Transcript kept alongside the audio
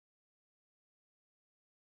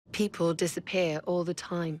People disappear all the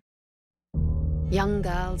time. Young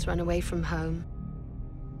girls run away from home.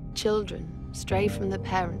 Children stray from their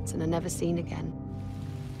parents and are never seen again.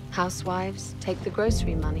 Housewives take the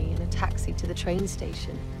grocery money in a taxi to the train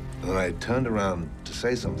station. And I turned around to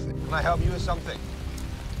say something. Can I help you with something?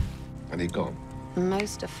 And he'd gone.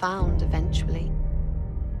 Most are found eventually.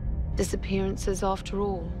 Disappearances, after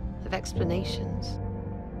all, have explanations.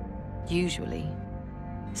 Usually.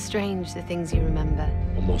 Strange, the things you remember.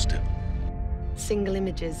 Almost did. Single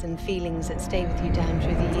images and feelings that stay with you down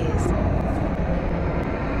through the years.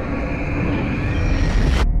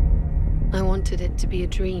 I wanted it to be a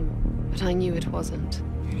dream, but I knew it wasn't.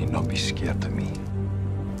 You need not be scared of me,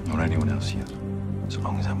 or anyone else here, as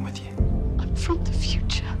long as I'm with you. I'm from the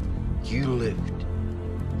future. You lived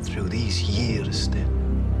through these years, then?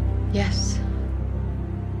 Yes.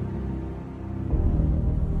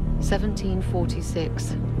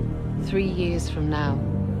 1746. 3 years from now.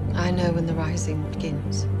 I know when the rising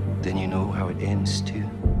begins. Then you know how it ends, too.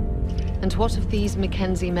 And what of these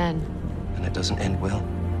Mackenzie men? And it doesn't end well.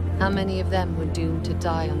 How many of them were doomed to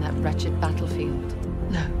die on that wretched battlefield?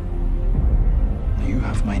 No. You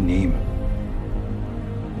have my name,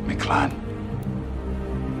 my clan,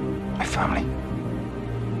 my family.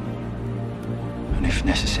 And if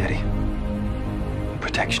necessary,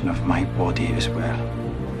 protection of my body as well.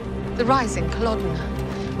 The rising, Culloden.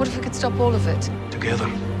 What if we could stop all of it? Together,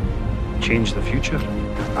 change the future.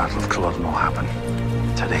 The Battle of Culloden will happen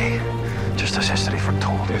today, just as history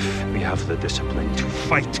foretold. If we have the discipline to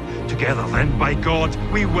fight together, then by God,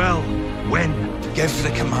 we will win. Give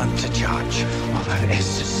the command to charge, while there is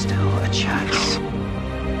still a chance.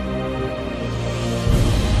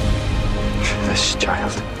 This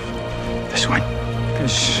child, this one,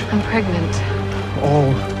 is I'm pregnant.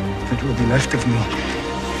 all that will be left of me.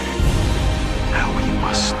 Now we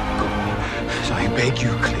must go, as I beg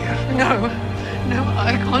you, Claire. No,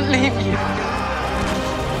 I can't leave you.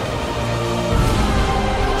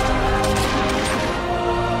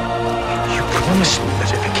 You promised me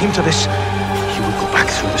that if it came to this, you would go back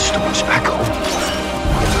through the stones back home.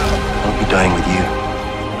 I'll be dying with you.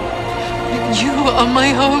 You are my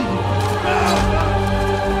home.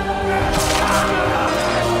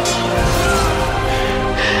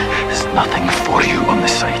 There's nothing for you on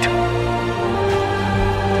this side.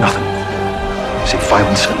 Nothing. Save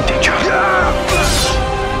violence and danger.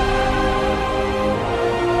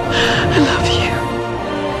 I love you.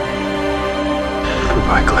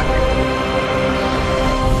 Goodbye, Glenn.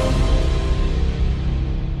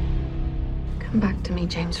 Come back to me,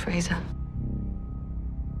 James Fraser.